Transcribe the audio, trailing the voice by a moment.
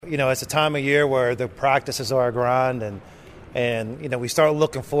it's a time of year where the practices are a grind, and we start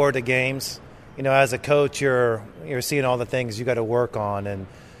looking forward to games. As a coach, you're seeing all the things you got to work on,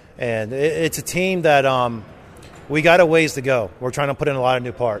 and it's a team that we got a ways to go. We're trying to put in a lot of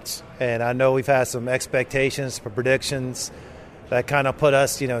new parts, and I know we've had some expectations for predictions that kind of put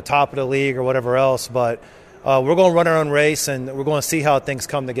us, top of the league or whatever else, but we're going to run our own race, and we're going to see how things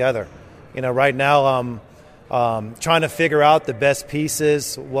come together. Right now, trying to figure out the best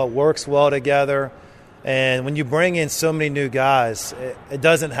pieces, what works well together. And when you bring in so many new guys, it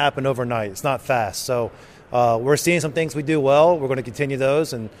doesn't happen overnight. It's not fast. So we're seeing some things we do well. We're going to continue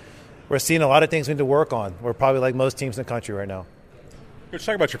those. And we're seeing a lot of things we need to work on. We're probably like most teams in the country right now. Let's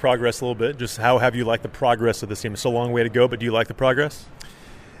talk about your progress a little bit. Just how have you liked the progress of this team? It's a long way to go, but do you like the progress?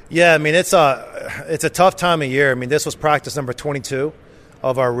 Yeah, it's a tough time of year. This was practice number 22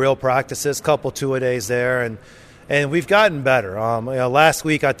 of our real practices, couple two-a-days there, and we've gotten better. Last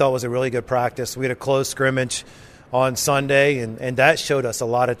week I thought was a really good practice. We had a close scrimmage on Sunday, and that showed us a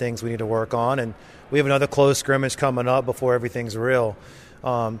lot of things we need to work on, and we have another close scrimmage coming up before everything's real.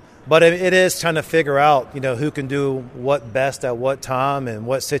 But it is trying to figure out, who can do what best at what time and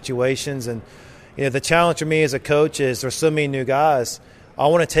what situations. And, the challenge for me as a coach is there's so many new guys. I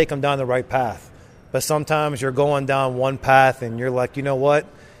want to take them down the right path. But sometimes you're going down one path and you're like, you know what,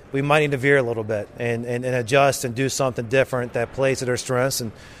 we might need to veer a little bit and adjust and do something different that plays to their strengths.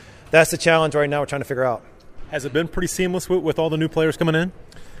 And that's the challenge right now we're trying to figure out. Has it been pretty seamless with all the new players coming in?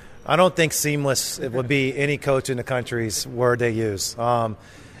 I don't think seamless it would be any coach in the country's word they use.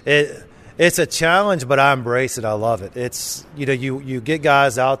 It's a challenge, but I embrace it. I love it. It's, you get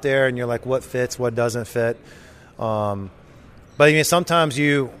guys out there and you're like, what fits, what doesn't fit. But sometimes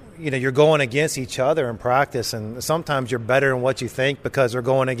you're going against each other in practice, and sometimes you're better than what you think because they're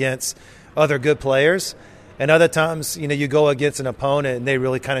going against other good players. And other times, you go against an opponent and they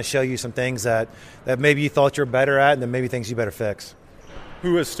really kind of show you some things that maybe you thought you're better at and then maybe things you better fix.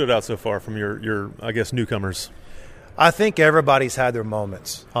 Who has stood out so far from your I guess, newcomers? I think everybody's had their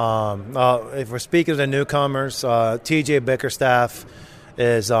moments. If we're speaking of the newcomers, T.J. Bickerstaff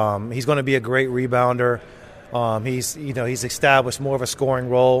is he's going to be a great rebounder. He's established more of a scoring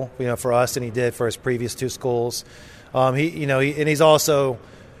role, for us than he did for his previous two schools. And he's also,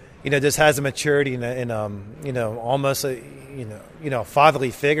 just has a maturity and almost a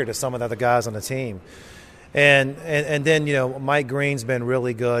fatherly figure to some of the other guys on the team. And then Mike Green's been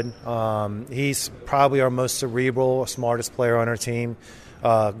really good. He's probably our most cerebral, smartest player on our team.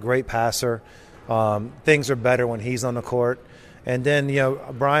 Great passer. Things are better when he's on the court. And then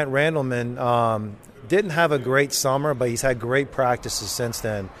Bryant Randleman. Didn't have a great summer, but he's had great practices since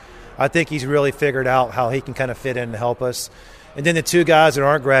then. I think he's really figured out how he can kind of fit in and help us. And then the two guys that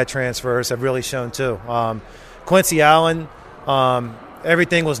aren't grad transfers have really shown too. Quincy Allen,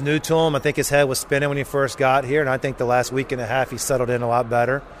 everything was new to him. I think his head was spinning when he first got here, and I think the last week and a half he settled in a lot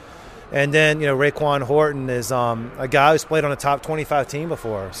better. And then, Raekwon Horton is a guy who's played on a top 25 team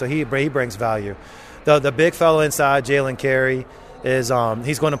before, so he brings value. The big fellow inside, Jalen Carey, is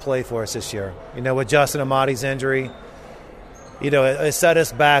he's going to play for us this year. With Justin Amati's injury, it set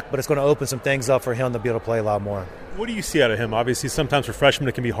us back, but it's going to open some things up for him to be able to play a lot more. What do you see out of him? Obviously, sometimes for freshmen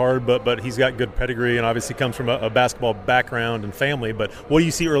it can be hard, but he's got good pedigree and obviously comes from a basketball background and family. But what do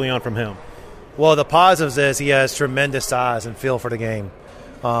you see early on from him? Well, the positives is he has tremendous size and feel for the game.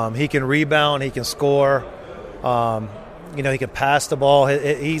 He can rebound, he can score. He can pass the ball.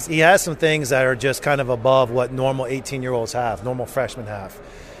 He has some things that are just kind of above what normal 18-year-olds have, normal freshmen have.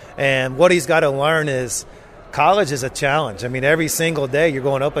 And what he's got to learn is college is a challenge. Every single day you're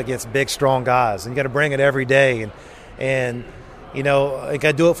going up against big, strong guys, and you got to bring it every day. And you got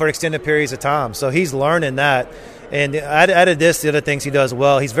to do it for extended periods of time. So he's learning that. And added this, the other things he does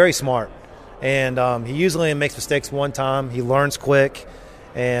well, he's very smart. And he usually makes mistakes one time. He learns quick.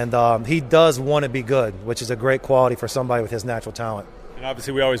 And he does want to be good, which is a great quality for somebody with his natural talent. And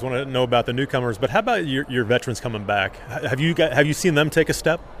obviously, we always want to know about the newcomers, but how about your veterans coming back? Have you seen them take a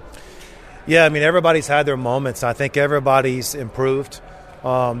step? Yeah, everybody's had their moments. I think everybody's improved.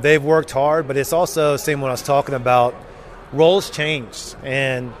 They've worked hard, but it's also, same what I was talking about, roles changed.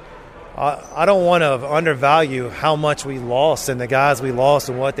 And I don't want to undervalue how much we lost and the guys we lost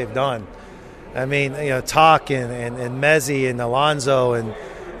and what they've done. Talk and Mezzi and Alonzo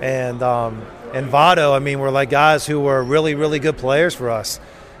and Votto, were like guys who were really, really good players for us.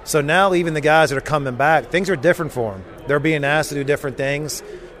 So now even the guys that are coming back, things are different for them. They're being asked to do different things,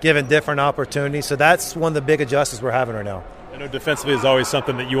 given different opportunities. So that's one of the big adjustments we're having right now. I know defensively is always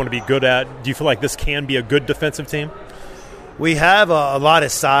something that you want to be good at. Do you feel like this can be a good defensive team? We have a lot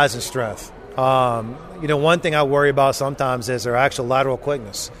of size and strength. One thing I worry about sometimes is their actual lateral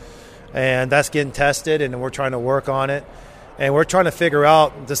quickness. And that's getting tested, and we're trying to work on it. And we're trying to figure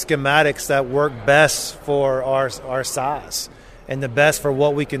out the schematics that work best for our size and the best for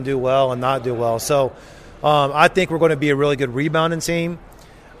what we can do well and not do well. So I think we're going to be a really good rebounding team.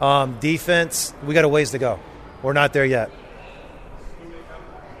 Defense, we got a ways to go. We're not there yet.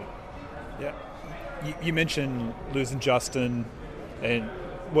 Yeah, you mentioned losing Justin and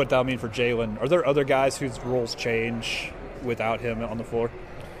what that'll mean for Jalen. Are there other guys whose roles change without him on the floor?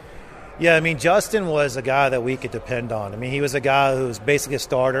 Yeah, Justin was a guy that we could depend on. He was a guy who was basically a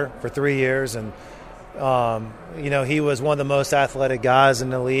starter for 3 years, and he was one of the most athletic guys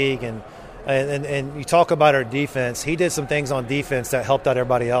in the league. And you talk about our defense, he did some things on defense that helped out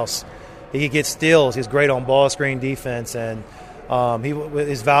everybody else. He could get steals. He's great on ball screen defense, and he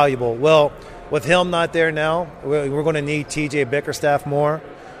is valuable. Well, with him not there now, we're going to need TJ Bickerstaff more.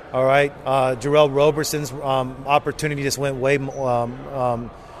 All right, Jarrell Roberson's opportunity just went way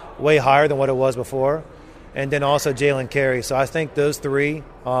higher than what it was before, and then also Jalen Carey. So I think those three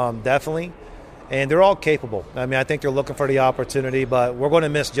definitely, and they're all capable. I think they're looking for the opportunity, but we're going to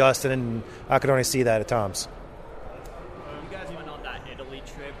miss Justin, and I can only see that at times. You guys went on that Italy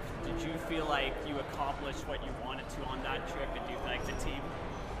trip. Did you feel like you accomplished what you wanted to on that trip, and do you feel like the team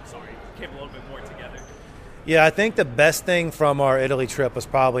came a little bit more together? Yeah, I think the best thing from our Italy trip was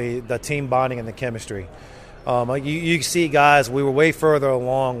probably the team bonding and the chemistry. You see guys, we were way further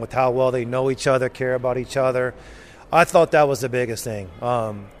along with how well they know each other, care about each other. I thought that was the biggest thing.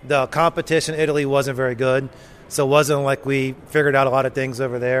 The competition in Italy wasn't very good, so it wasn't like we figured out a lot of things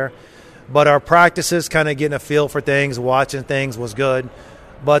over there. But our practices, kind of getting a feel for things, watching things was good.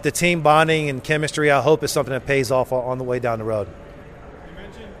 But the team bonding and chemistry, I hope, is something that pays off on the way down the road. You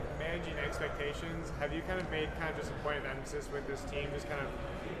mentioned managing expectations. Have you kind of made just a point of emphasis with this team, just kind of,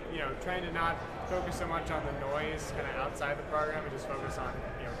 trying to not focus so much on the noise kind of outside the program and just focus on,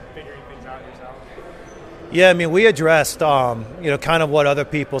 figuring things out yourself? Yeah, we addressed, kind of what other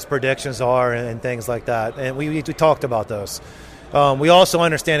people's predictions are and things like that. And we talked about those. We also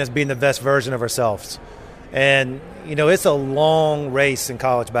understand as being the best version of ourselves. And, it's a long race in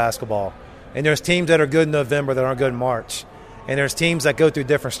college basketball. And there's teams that are good in November that aren't good in March. And there's teams that go through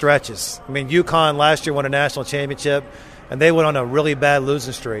different stretches. UConn last year won a national championship, and they went on a really bad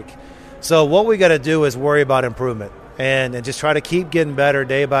losing streak. So what we got to do is worry about improvement and just try to keep getting better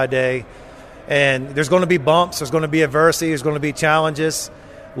day by day. And there's going to be bumps. There's going to be adversity. There's going to be challenges.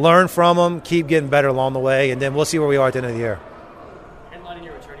 Learn from them. Keep getting better along the way. And then we'll see where we are at the end of the year. Headlining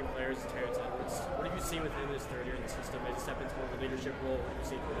your returning players, Terrence Edwards, what have you seen with him in his third year in the system? Has he stepped into more of a leadership role? What have you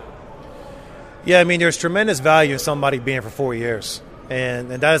seen from him? Yeah, there's tremendous value in somebody being for 4 years. And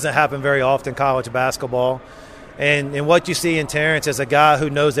that doesn't happen very often in college basketball. And what you see in Terrence is a guy who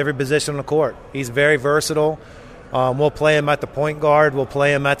knows every position on the court. He's very versatile. We'll play him at the point guard. We'll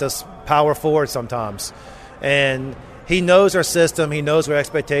play him at the power forward sometimes. And he knows our system. He knows what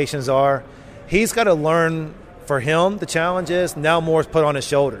expectations are. He's got to learn. For him, the challenge is now more is put on his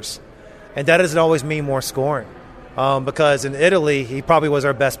shoulders. And that doesn't always mean more scoring. Because in Italy, he probably was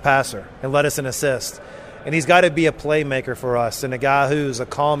our best passer and led us an assist. And he's got to be a playmaker for us and a guy who's a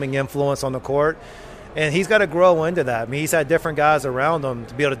calming influence on the court. And he's got to grow into that. He's had different guys around him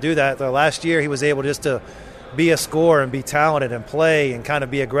to be able to do that. Last year, he was able just to be a scorer and be talented and play and kind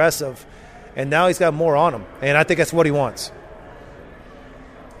of be aggressive. And now he's got more on him. And I think that's what he wants.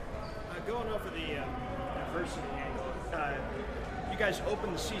 Going over the adversity angle, you guys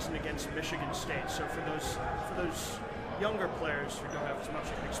opened the season against Michigan State. So for those younger players who don't have as much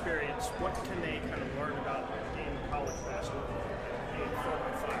experience, what can they kind of learn about game college basketball in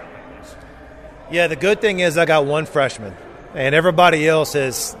 4-5 like this? Yeah, the good thing is I got one freshman, and everybody else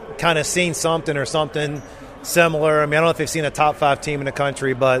has kind of seen something or something similar. I don't know if they've seen a top 5 team in the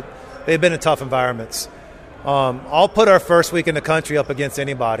country, but they've been in tough environments. I'll put our first week in the country up against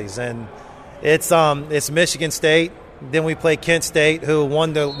anybody's, and it's Michigan State. Then we play Kent State, who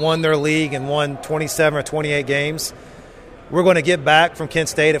won their league and won 27 or 28 games. We're going to get back from Kent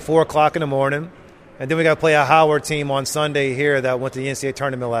State at 4 o'clock in the morning, and then we got to play a Howard team on Sunday here that went to the NCAA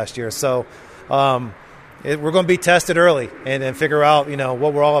tournament last year. So we're going to be tested early and figure out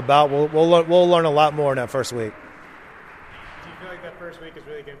what we're all about. We'll learn a lot more in that first week. Do you feel like that first week is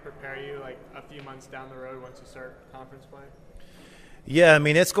really going to prepare you like a few months down the road once you start conference play? Yeah,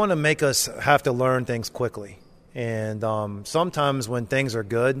 it's going to make us have to learn things quickly. And sometimes when things are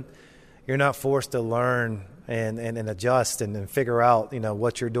good, you're not forced to learn and adjust and figure out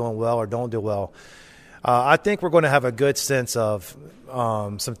what you're doing well or don't do well. I think we're going to have a good sense of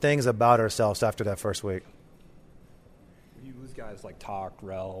some things about ourselves after that first week. When you lose guys guys like Talk,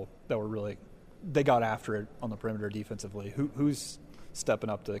 Rel, that were really – they got after it on the perimeter defensively. Who's stepping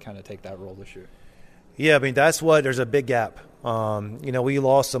up to kind of take that role this year? Yeah, I mean, there's a big gap. We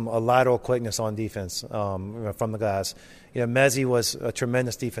lost a lateral quickness on defense from the guys. Mezzi was a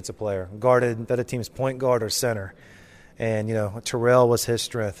tremendous defensive player, guarded the other team's point guard or center. And, Terrell was his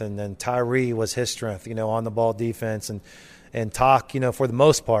strength, and then Tyree was his strength, on the ball defense. And Talk, for the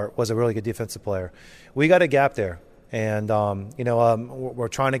most part, was a really good defensive player. We got a gap there. And, we're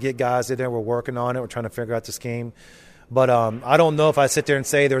trying to get guys in there. We're working on it. We're trying to figure out the scheme. But I don't know if I sit there and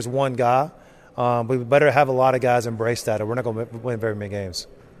say there's one guy. We better have a lot of guys embrace that, or we're not going to win very many games.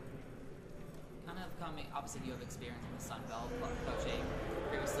 Kind of coming, obviously you have experience in the Sun Belt coaching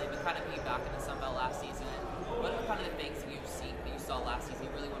previously, but kind of being back in the Sun Belt last season, what are kind of the things that you saw last season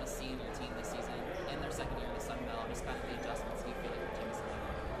you really want to see in your team this season in their second year in the Sun Belt, just kind of the adjustments you feel like your team is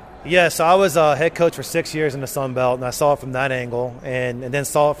making? Yes, I was a head coach for 6 years in the Sun Belt, and I saw it from that angle, and then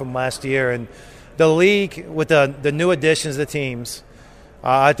saw it from last year. And the league, with the new additions to the teams,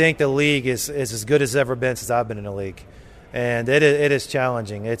 I think the league is as good as it's ever been since I've been in the league, and it is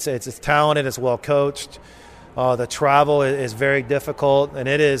challenging. It's talented, it's well coached. The travel is very difficult, and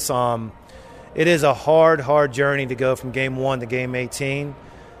it is a hard journey to go from game 1 to game 18,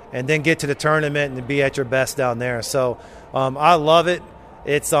 and then get to the tournament and be at your best down there. So I love it.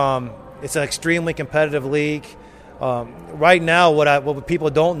 It's an extremely competitive league. Right now, what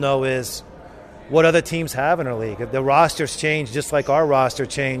people don't know is what other teams have in our league. The rosters change just like our roster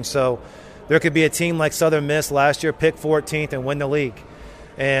changed. So there could be a team like Southern Miss last year pick 14th and win the league.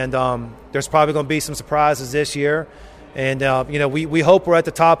 And there's probably going to be some surprises this year. And, we hope we're at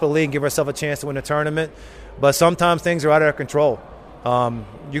the top of the league and give ourselves a chance to win a tournament. But sometimes things are out of our control.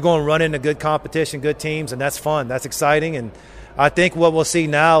 You're going to run into good competition, good teams, and that's fun. That's exciting. And I think what we'll see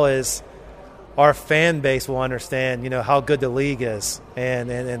now is our fan base will understand, how good the league is and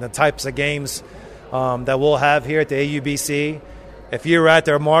the types of games that we'll have here at the AUBC. If you were at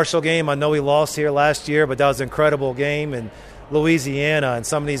their Marshall game, I know we lost here last year, but that was an incredible game in Louisiana and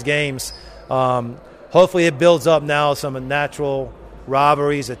some of these games. Hopefully it builds up now some natural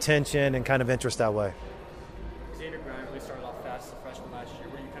rivalries, attention, and kind of interest that way. Xavier Grimes really started off fast as a freshman last year.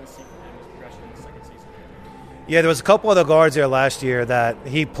 What do you kind of see from him as progression in the second season? Yeah, there was a couple other guards there last year that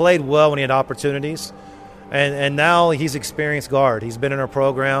he played well when he had opportunities, and now he's experienced guard. He's been in our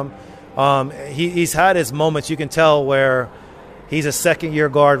program. He's had his moments, you can tell, where he's a second-year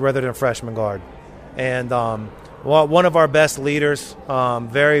guard rather than a freshman guard. And one of our best leaders,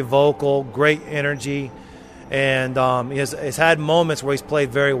 very vocal, great energy, and he has had moments where he's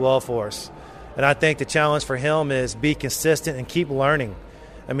played very well for us. And I think the challenge for him is be consistent and keep learning.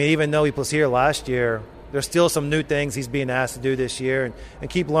 I mean, even though he was here last year, there's still some new things he's being asked to do this year, and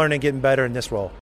keep learning and getting better in this role.